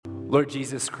Lord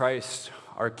Jesus Christ,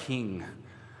 our King,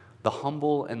 the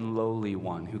humble and lowly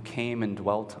one who came and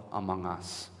dwelt among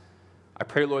us, I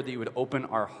pray, Lord, that you would open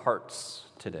our hearts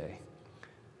today,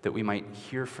 that we might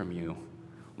hear from you.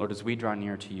 Lord, as we draw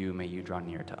near to you, may you draw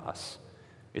near to us.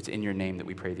 It's in your name that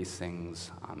we pray these things.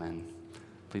 Amen.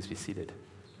 Please be seated.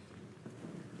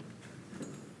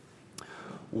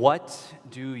 What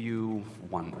do you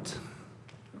want?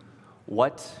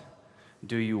 What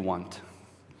do you want?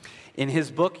 In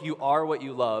his book, You Are What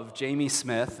You Love, Jamie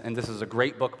Smith, and this is a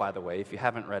great book, by the way. If you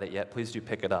haven't read it yet, please do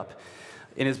pick it up.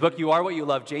 In his book, You Are What You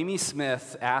Love, Jamie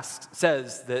Smith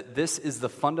says that this is the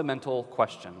fundamental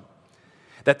question.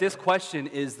 That this question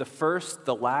is the first,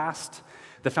 the last,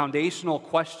 the foundational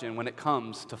question when it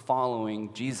comes to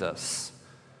following Jesus.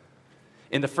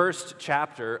 In the first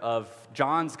chapter of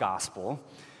John's Gospel,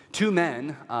 two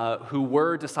men who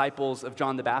were disciples of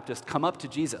John the Baptist come up to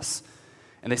Jesus,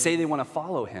 and they say they want to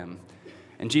follow him.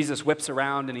 And Jesus whips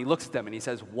around and he looks at them and he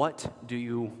says, "What do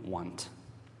you want?"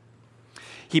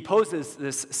 He poses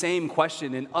this same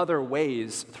question in other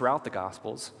ways throughout the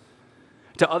Gospels.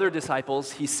 To other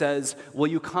disciples, he says, "Will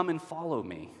you come and follow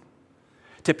me?"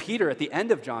 To Peter, at the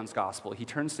end of John's Gospel, he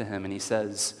turns to him and he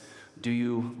says, "Do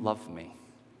you love me?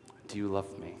 Do you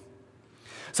love me?"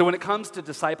 So when it comes to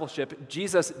discipleship,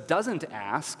 Jesus doesn't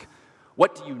ask,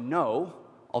 "What do you know?"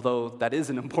 Although that is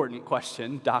an important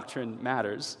question, doctrine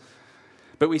matters.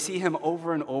 But we see him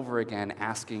over and over again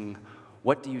asking,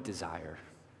 "What do you desire?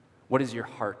 What is your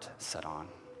heart set on?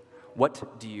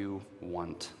 What do you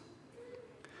want?"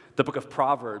 The book of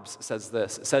Proverbs says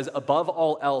this. It says, "Above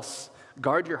all else,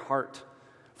 guard your heart,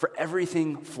 for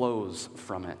everything flows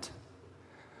from it."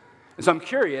 And so I'm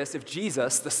curious, if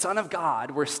Jesus, the Son of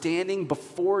God, were standing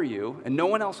before you and no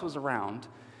one else was around,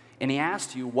 and he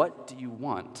asked you, "What do you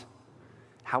want?"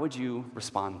 how would you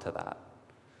respond to that?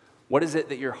 What is it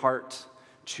that your heart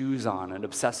chews on and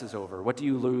obsesses over? What do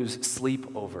you lose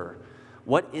sleep over?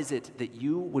 What is it that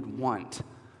you would want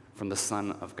from the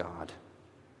Son of God?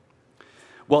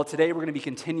 Well, today we're going to be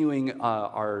continuing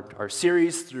our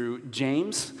series through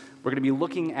James. We're going to be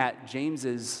looking at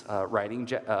James's writing,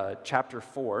 chapter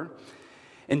 4.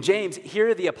 And James,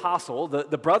 here the apostle,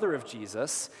 the brother of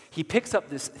Jesus, he picks up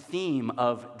this theme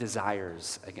of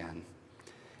desires again.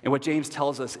 And what James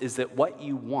tells us is that what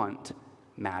you want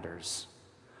matters.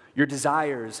 Your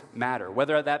desires matter,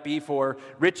 whether that be for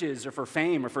riches or for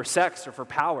fame or for sex or for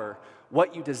power.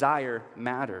 What you desire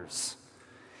matters.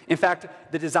 In fact,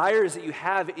 the desires that you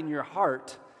have in your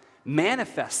heart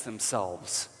manifest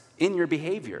themselves in your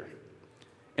behavior.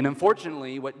 And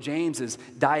unfortunately, what James is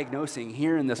diagnosing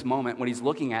here in this moment, what he's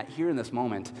looking at here in this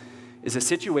moment, is a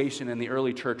situation in the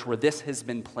early church where this has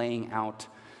been playing out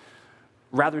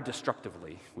rather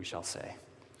destructively, we shall say.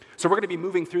 So we're going to be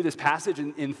moving through this passage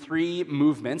in three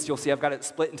movements. You'll see I've got it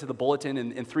split into the bulletin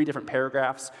in three different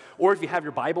paragraphs. Or if you have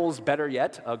your Bibles, better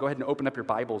yet, go ahead and open up your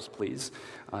Bibles, please,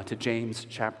 to James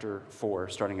chapter 4,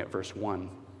 starting at verse 1.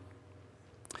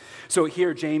 So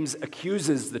here James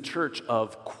accuses the church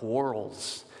of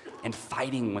quarrels and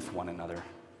fighting with one another.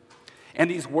 And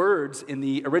these words in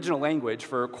the original language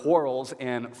for quarrels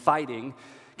and fighting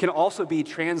can also be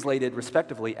translated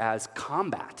respectively as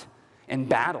combat and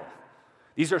battle.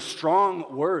 These are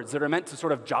strong words that are meant to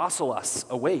sort of jostle us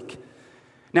awake.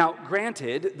 Now,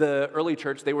 granted, the early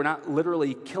church, they were not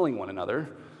literally killing one another,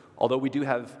 although we do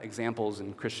have examples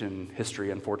in Christian history,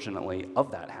 unfortunately,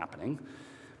 of that happening.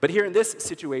 But here in this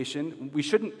situation, we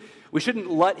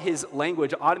shouldn't let his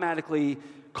language automatically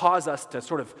cause us to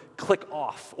sort of click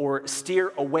off or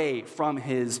steer away from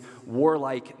his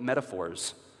warlike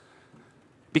metaphors.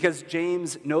 Because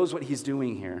James knows what he's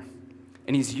doing here,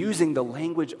 and he's using the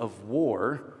language of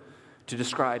war to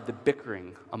describe the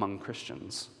bickering among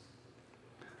Christians.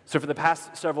 So for the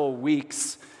past several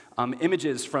weeks,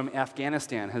 images from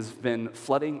Afghanistan has been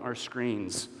flooding our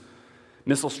screens.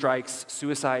 Missile strikes,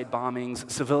 suicide bombings,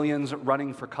 civilians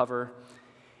running for cover.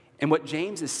 And what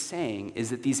James is saying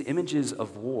is that these images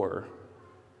of war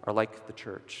are like the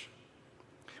church.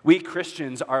 We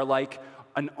Christians are like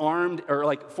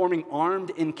forming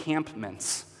armed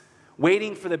encampments,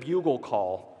 waiting for the bugle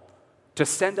call to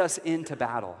send us into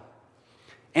battle.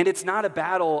 And it's not a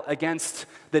battle against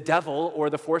the devil or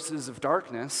the forces of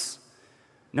darkness.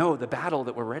 No, the battle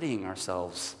that we're readying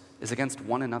ourselves is against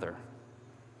one another.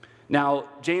 Now,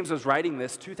 James was writing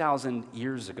this 2,000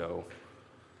 years ago,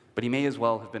 but he may as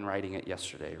well have been writing it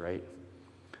yesterday, right?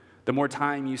 The more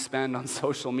time you spend on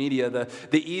social media,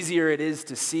 the easier it is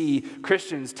to see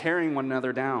Christians tearing one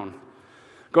another down.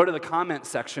 Go to the comment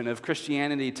section of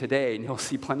Christianity Today, and you'll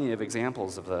see plenty of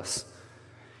examples of this.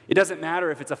 It doesn't matter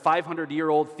if it's a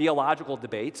 500-year-old theological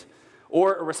debate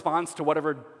or a response to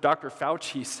whatever Dr.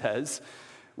 Fauci says,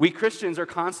 we Christians are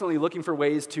constantly looking for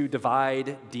ways to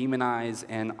divide, demonize,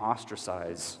 and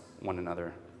ostracize one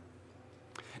another.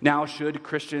 Now, should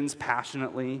Christians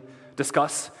passionately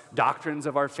discuss doctrines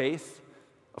of our faith?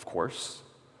 Of course.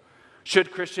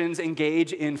 Should Christians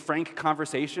engage in frank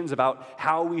conversations about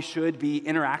how we should be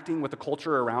interacting with the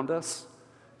culture around us?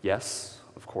 Yes,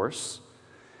 of course.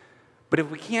 But if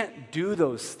we can't do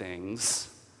those things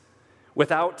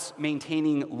without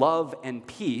maintaining love and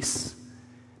peace,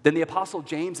 then the Apostle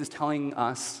James is telling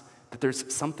us that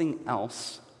there's something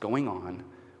else going on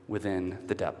within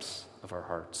the depths of our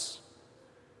hearts.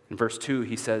 In verse 2,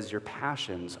 he says, your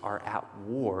passions are at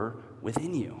war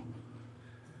within you.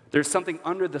 There's something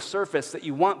under the surface that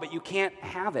you want, but you can't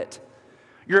have it.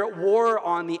 You're at war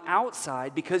on the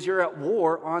outside because you're at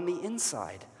war on the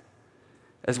inside.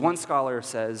 As one scholar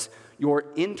says, your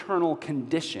internal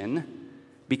condition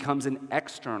becomes an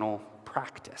external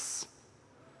practice.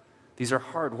 These are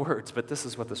hard words, but this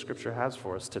is what the scripture has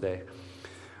for us today.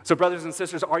 So, brothers and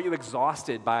sisters, are you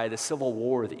exhausted by the civil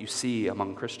war that you see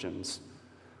among Christians?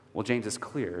 Well, James is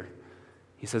clear.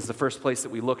 He says the first place that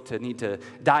we look to need to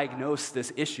diagnose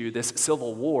this issue, this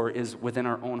civil war, is within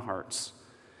our own hearts.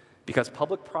 Because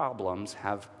public problems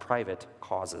have private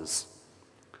causes.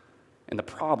 And the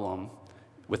problem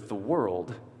with the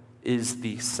world is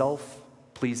the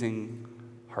self-pleasing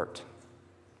heart.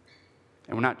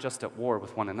 And we're not just at war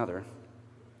with one another.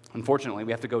 Unfortunately,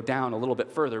 we have to go down a little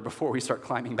bit further before we start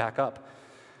climbing back up.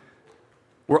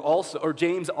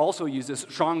 James also uses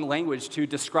strong language to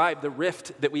describe the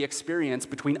rift that we experience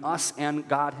between us and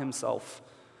God himself.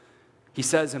 He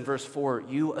says in verse 4,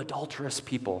 you adulterous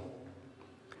people.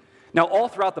 Now, all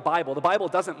throughout the Bible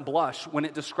doesn't blush when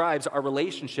it describes our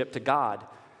relationship to God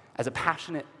as a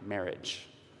passionate marriage.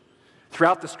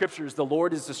 Throughout the scriptures, the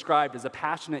Lord is described as a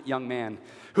passionate young man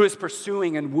who is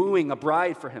pursuing and wooing a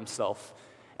bride for himself.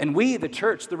 And we, the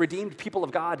church, the redeemed people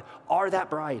of God, are that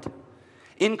bride.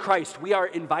 In Christ, we are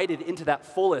invited into that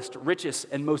fullest, richest,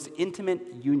 and most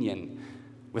intimate union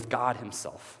with God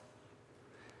himself.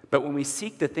 But when we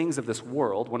seek the things of this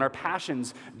world, when our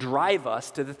passions drive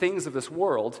us to the things of this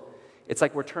world, it's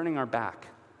like we're turning our back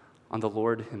on the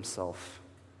Lord himself.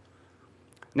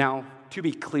 Now, to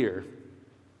be clear,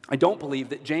 I don't believe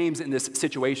that James in this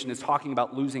situation is talking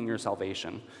about losing your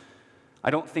salvation.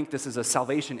 I don't think this is a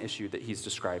salvation issue that he's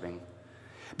describing.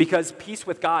 Because peace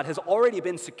with God has already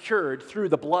been secured through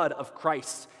the blood of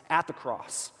Christ at the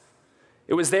cross.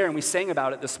 It was there, and we sang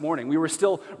about it this morning. We were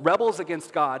still rebels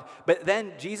against God, but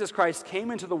then Jesus Christ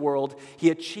came into the world. He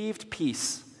achieved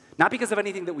peace, not because of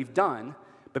anything that we've done,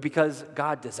 but because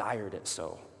God desired it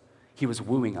so. He was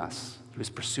wooing us. He was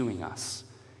pursuing us.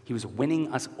 He was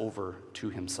winning us over to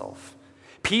himself.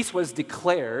 Peace was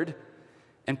declared,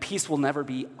 and peace will never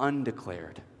be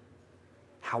undeclared.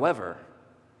 However,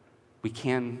 we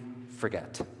can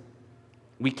forget.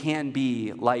 We can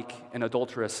be like an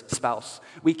adulterous spouse.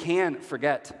 We can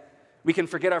forget. We can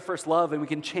forget our first love, and we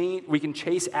can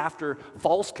chase after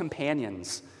false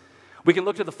companions. We can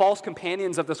look to the false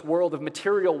companions of this world of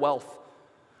material wealth,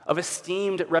 of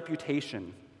esteemed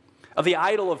reputation, of the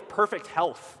idol of perfect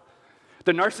health,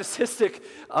 the narcissistic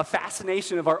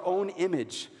fascination of our own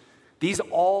image. These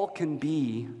all can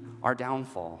be our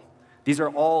downfall. These are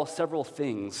all several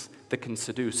things that can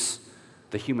seduce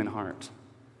the human heart.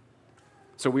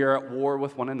 So we are at war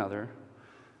with one another.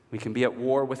 We can be at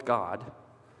war with God.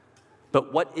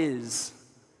 But what is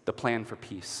the plan for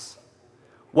peace?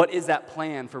 What is that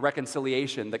plan for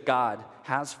reconciliation that God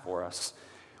has for us?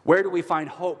 Where do we find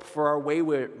hope for our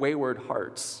wayward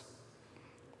hearts?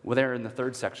 Well, there in the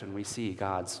third section, we see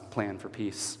God's plan for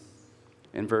peace.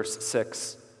 In verse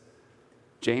 6,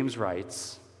 James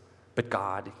writes, but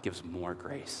God gives more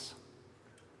grace.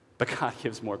 But God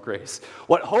gives more grace.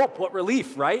 What hope, what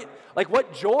relief, right? Like,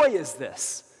 what joy is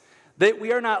this? That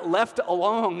we are not left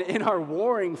alone in our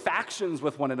warring factions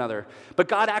with one another, but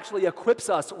God actually equips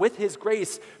us with his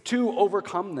grace to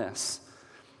overcome this.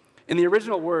 In the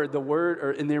original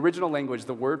language,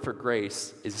 the word for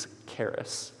grace is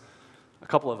charis. A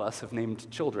couple of us have named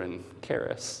children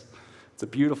charis. It's a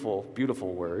beautiful,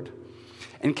 beautiful word.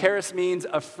 And charis means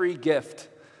a free gift.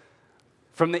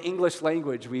 From the English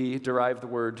language, we derive the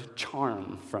word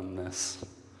charm from this.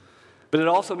 But it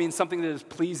also means something that is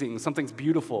pleasing, something's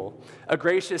beautiful, a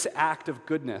gracious act of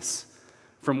goodness,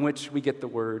 from which we get the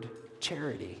word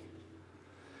charity.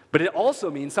 But it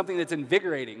also means something that's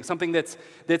invigorating, something that's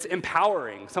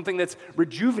empowering, something that's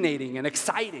rejuvenating and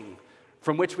exciting,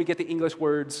 from which we get the English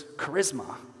words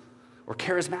charisma or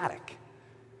charismatic.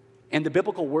 And the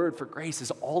biblical word for grace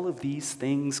is all of these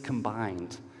things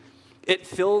combined. It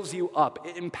fills you up.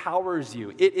 It empowers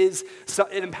you. It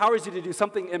empowers you to do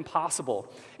something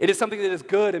impossible. It is something that is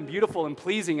good and beautiful and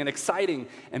pleasing and exciting.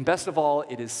 And best of all,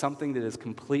 it is something that is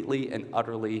completely and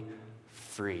utterly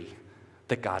free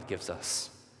that God gives us.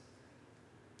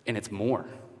 And it's more.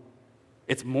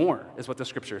 It's more, is what the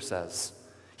scripture says.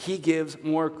 He gives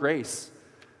more grace.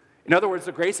 In other words,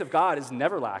 the grace of God is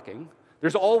never lacking.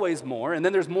 There's always more, and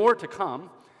then there's more to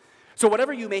come. So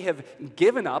whatever you may have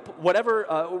given up,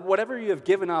 whatever you have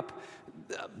given up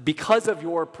because of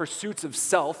your pursuits of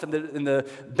self and the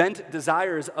bent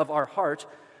desires of our heart,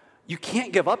 you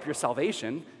can't give up your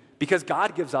salvation because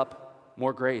God gives up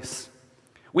more grace.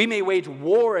 We may wage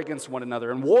war against one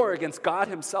another and war against God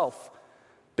himself,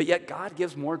 but yet God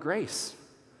gives more grace.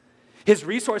 His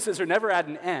resources are never at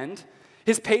an end.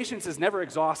 His patience is never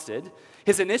exhausted.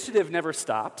 His initiative never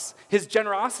stops. His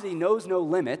generosity knows no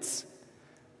limits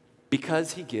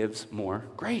because he gives more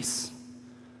grace.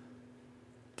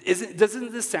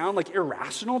 Doesn't this sound like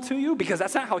irrational to you? Because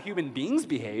that's not how human beings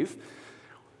behave.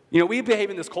 You know, we behave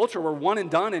in this culture where one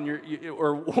and done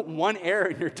or one error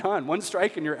and you're done, one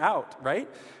strike and you're out, right?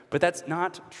 But that's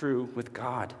not true with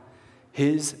God.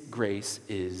 His grace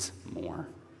is more.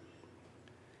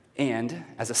 And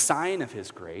as a sign of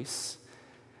his grace,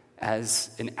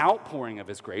 as an outpouring of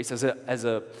his grace, as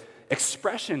a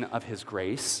expression of his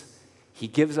grace, he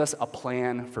gives us a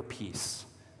plan for peace,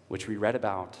 which we read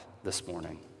about this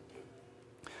morning.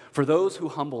 For those who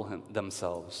humble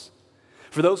themselves,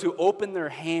 for those who open their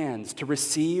hands to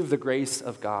receive the grace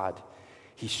of God,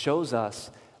 he shows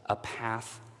us a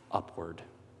path upward.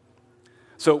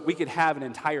 So we could have an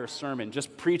entire sermon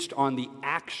just preached on the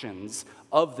actions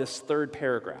of this third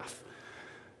paragraph.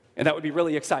 And that would be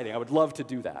really exciting. I would love to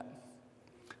do that.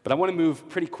 But I want to move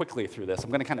pretty quickly through this. I'm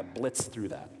going to kind of blitz through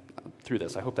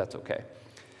this. I hope that's okay.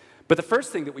 But the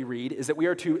first thing that we read is that we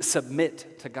are to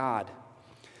submit to God.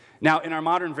 Now, in our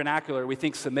modern vernacular, we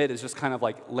think submit is just kind of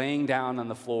like laying down on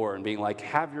the floor and being like,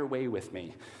 have your way with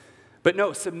me. But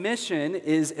no, submission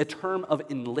is a term of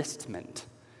enlistment.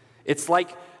 It's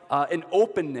like an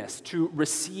openness to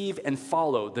receive and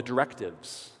follow the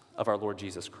directives of our Lord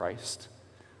Jesus Christ.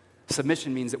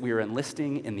 Submission means that we are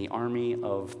enlisting in the army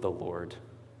of the Lord.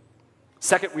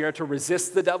 Second, we are to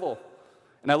resist the devil.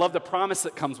 And I love the promise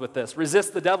that comes with this.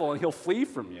 Resist the devil and he'll flee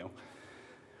from you.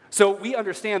 So we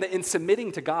understand that in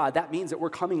submitting to God, that means that we're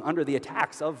coming under the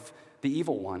attacks of the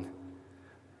evil one.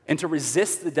 And to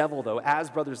resist the devil, though,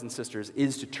 as brothers and sisters,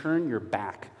 is to turn your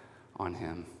back on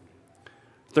him.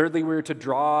 Thirdly, we're to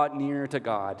draw near to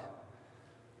God.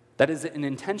 That is an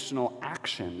intentional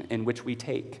action in which we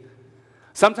take.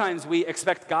 Sometimes we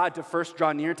expect God to first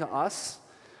draw near to us.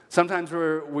 Sometimes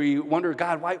we wonder,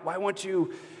 God, why won't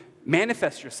you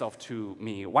manifest yourself to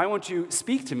me? Why won't you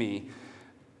speak to me?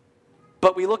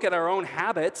 But we look at our own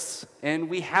habits, and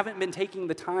we haven't been taking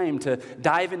the time to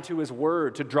dive into his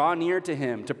word, to draw near to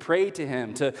him, to pray to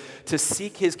him, to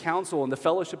seek his counsel and the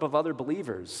fellowship of other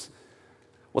believers.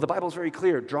 Well, the Bible is very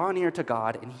clear. Draw near to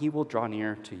God, and he will draw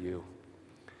near to you.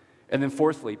 And then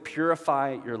fourthly,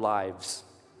 purify your lives.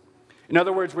 In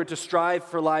other words, we're to strive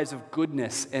for lives of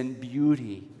goodness and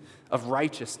beauty, of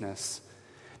righteousness.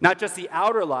 Not just the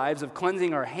outer lives of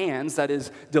cleansing our hands, that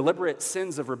is, deliberate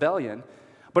sins of rebellion,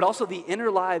 but also the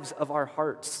inner lives of our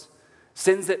hearts,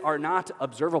 sins that are not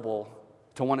observable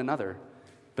to one another,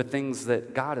 but things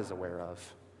that God is aware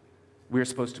of. We are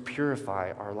supposed to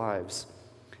purify our lives.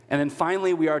 And then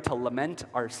finally, we are to lament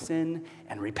our sin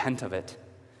and repent of it.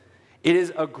 It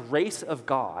is a grace of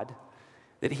God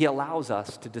that he allows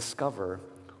us to discover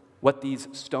what these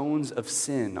stones of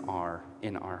sin are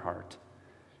in our heart,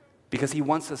 because he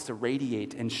wants us to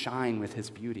radiate and shine with his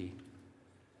beauty.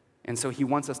 And so he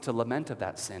wants us to lament of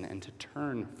that sin and to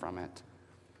turn from it.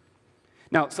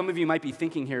 Now, some of you might be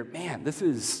thinking here, man, this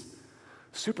is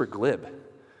super glib.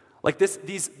 Like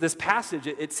this passage,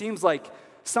 it seems like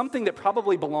something that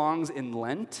probably belongs in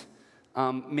Lent,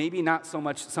 maybe not so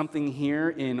much something here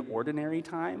in ordinary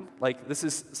time. Like this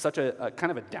is such a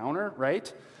kind of a downer,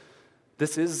 right?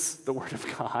 This is the Word of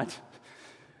God.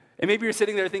 And maybe you're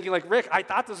sitting there thinking like, Rick, I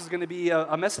thought this was going to be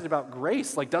a message about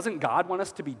grace. Like, doesn't God want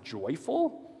us to be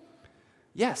joyful?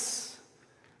 Yes,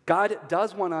 God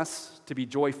does want us to be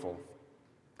joyful.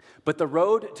 But the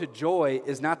road to joy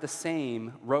is not the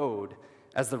same road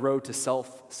as the road to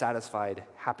self-satisfied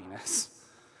happiness.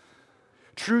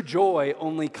 True joy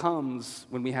only comes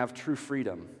when we have true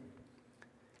freedom.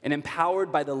 And empowered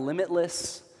by the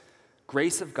limitless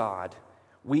grace of God,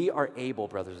 we are able,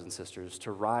 brothers and sisters,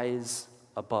 to rise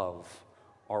above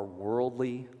our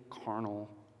worldly, carnal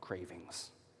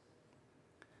cravings.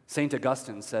 St.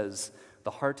 Augustine says, the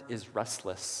heart is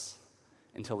restless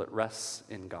until it rests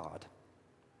in God.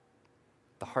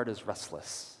 the heart is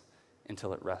restless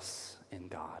until it rests in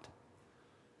God.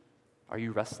 Are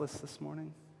you restless this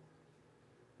morning?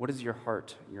 What is your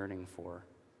heart yearning for?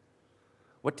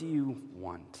 What do you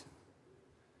want?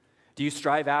 Do you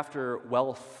strive after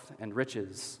wealth and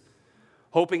riches,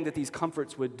 hoping that these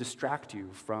comforts would distract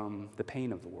you from the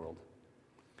pain of the world?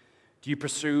 Do you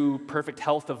pursue perfect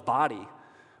health of body,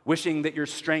 wishing that your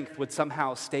strength would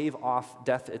somehow stave off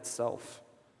death itself?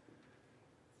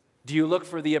 Do you look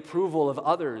for the approval of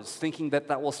others, thinking that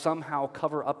that will somehow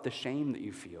cover up the shame that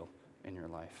you feel in your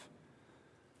life?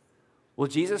 Well,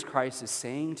 Jesus Christ is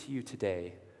saying to you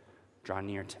today, draw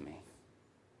near to me.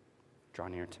 Draw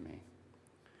near to me.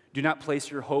 Do not place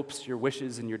your hopes, your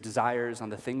wishes, and your desires on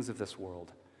the things of this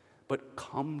world, but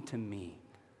come to me,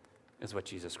 is what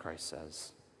Jesus Christ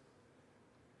says.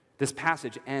 This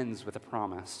passage ends with a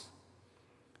promise.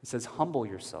 It says, humble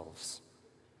yourselves,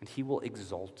 and he will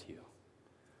exalt you.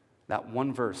 That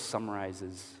one verse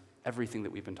summarizes everything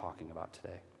that we've been talking about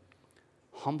today.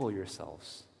 Humble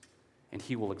yourselves, and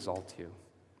he will exalt you.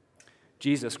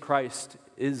 Jesus Christ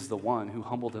is the one who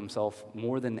humbled himself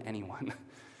more than anyone.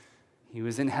 He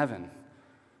was in heaven,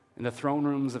 in the throne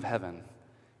rooms of heaven,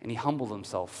 and he humbled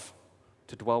himself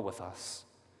to dwell with us.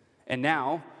 And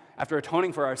now, after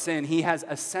atoning for our sin, he has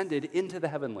ascended into the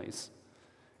heavenlies.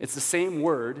 It's the same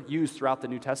word used throughout the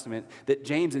New Testament that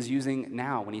James is using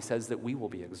now when he says that we will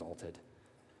be exalted.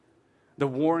 The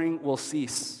warring will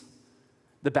cease.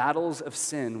 The battles of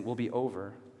sin will be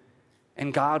over.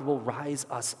 And God will rise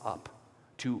us up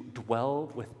to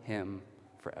dwell with him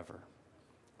forever.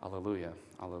 Alleluia,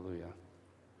 alleluia.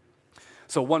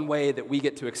 So one way that we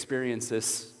get to experience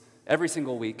this every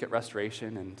single week at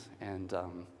Restoration and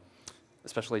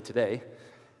especially today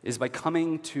is by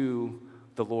coming to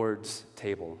the Lord's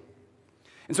table.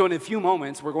 And so in a few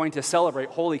moments, we're going to celebrate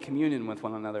Holy Communion with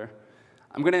one another.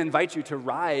 I'm going to invite you to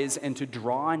rise and to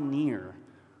draw near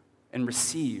and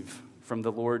receive from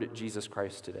the Lord Jesus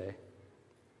Christ today.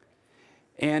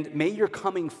 And may your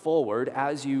coming forward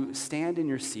as you stand in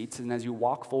your seats and as you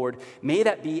walk forward, may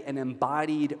that be an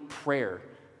embodied prayer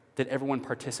that everyone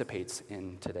participates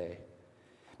in today.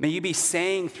 May you be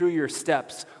saying through your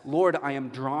steps, Lord, I am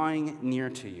drawing near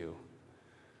to you.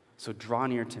 So draw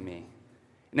near to me.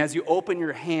 And as you open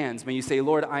your hands, may you say,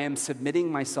 Lord, I am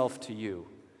submitting myself to you.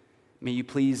 May you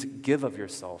please give of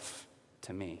yourself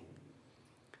to me.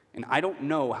 And I don't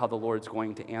know how the Lord's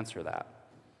going to answer that.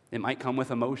 It might come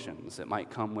with emotions. It might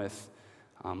come with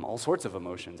all sorts of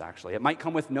emotions, actually. It might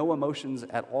come with no emotions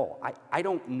at all. I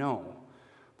don't know.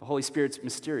 The Holy Spirit's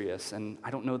mysterious, and I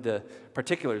don't know the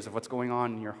particulars of what's going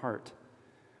on in your heart.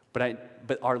 But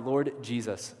our Lord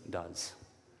Jesus does.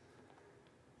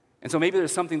 And so maybe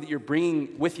there's something that you're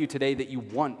bringing with you today that you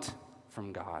want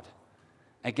from God.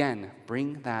 Again,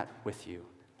 bring that with you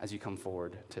as you come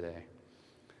forward today.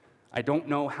 I don't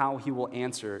know how he will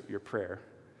answer your prayer,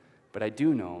 but I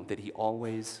do know that he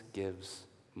always gives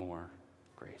more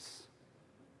grace.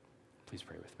 Please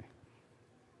pray with me.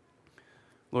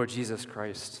 Lord Jesus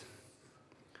Christ,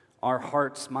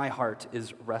 my heart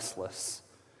is restless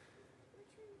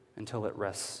until it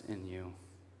rests in you.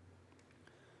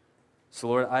 So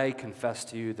Lord, I confess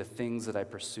to you the things that I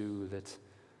pursue that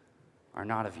are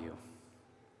not of you,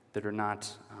 that are not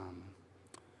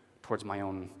towards my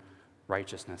own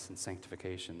righteousness and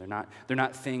sanctification. They're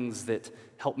not things that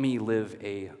help me live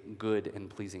a good and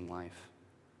pleasing life.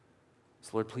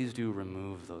 So Lord, please do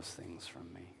remove those things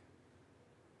from me.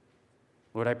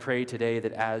 Lord, I pray today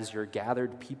that as your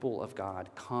gathered people of God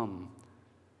come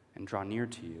and draw near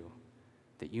to you,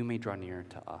 that you may draw near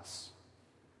to us.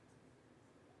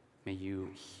 May you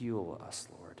heal us,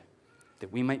 Lord,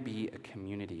 that we might be a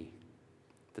community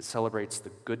that celebrates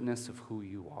the goodness of who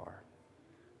you are.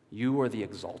 You are the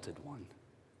exalted one,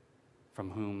 from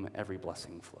whom every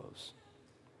blessing flows.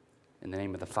 In the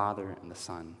name of the Father, and the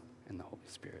Son, and the Holy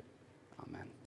Spirit. Amen.